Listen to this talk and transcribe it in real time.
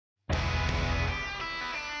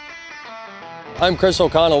I'm Chris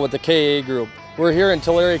O'Connell with the KA Group. We're here in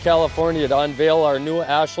Tulare, California to unveil our new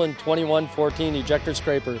Ashland 2114 ejector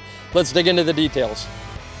scraper. Let's dig into the details.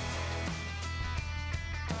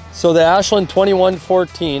 So the Ashland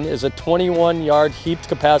 2114 is a 21-yard heaped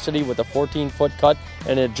capacity with a 14-foot cut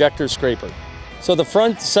and an ejector scraper. So the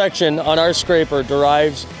front section on our scraper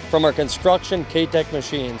derives from our construction K-Tech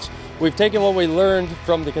machines. We've taken what we learned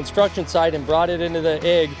from the construction side and brought it into the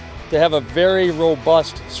ag to have a very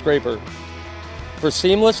robust scraper. For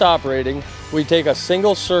seamless operating, we take a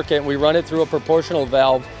single circuit and we run it through a proportional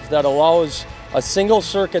valve that allows a single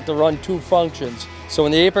circuit to run two functions. So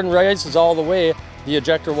when the apron rises all the way, the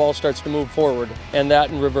ejector wall starts to move forward, and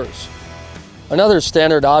that in reverse. Another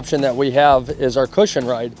standard option that we have is our cushion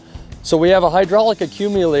ride. So we have a hydraulic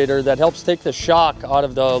accumulator that helps take the shock out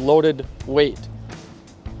of the loaded weight.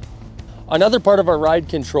 Another part of our ride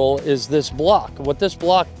control is this block. What this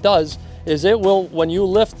block does is it will, when you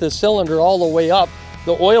lift the cylinder all the way up,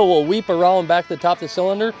 the oil will weep around back to the top of the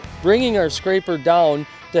cylinder, bringing our scraper down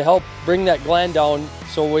to help bring that gland down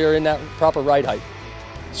so we're in that proper ride height.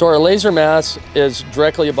 So our laser mass is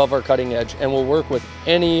directly above our cutting edge and will work with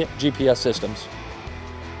any GPS systems.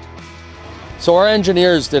 So our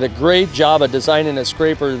engineers did a great job of designing a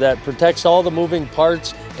scraper that protects all the moving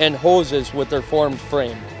parts and hoses with their formed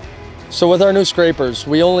frame. So with our new scrapers,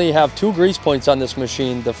 we only have two grease points on this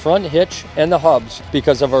machine, the front hitch and the hubs,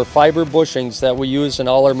 because of our fiber bushings that we use in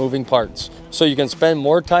all our moving parts. So you can spend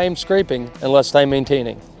more time scraping and less time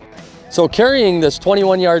maintaining. So carrying this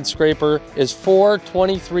 21-yard scraper is four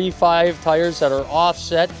 23.5 tires that are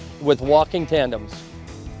offset with walking tandems.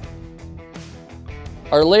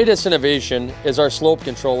 Our latest innovation is our slope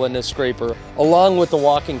control in this scraper, along with the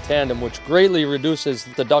walking tandem, which greatly reduces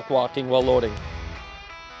the duck walking while loading.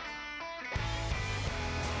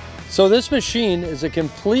 So this machine is a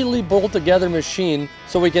completely bolt together machine,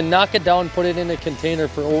 so we can knock it down and put it in a container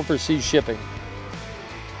for overseas shipping.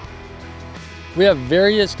 We have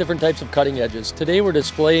various different types of cutting edges. Today we're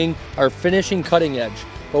displaying our finishing cutting edge,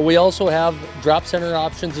 but we also have drop center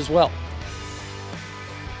options as well.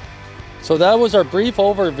 So that was our brief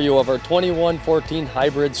overview of our 2114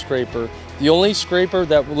 hybrid scraper, the only scraper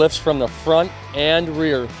that lifts from the front and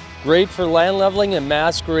rear. Great for land leveling and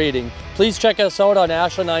mass grading. Please check us out on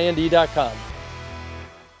ashlandind.com.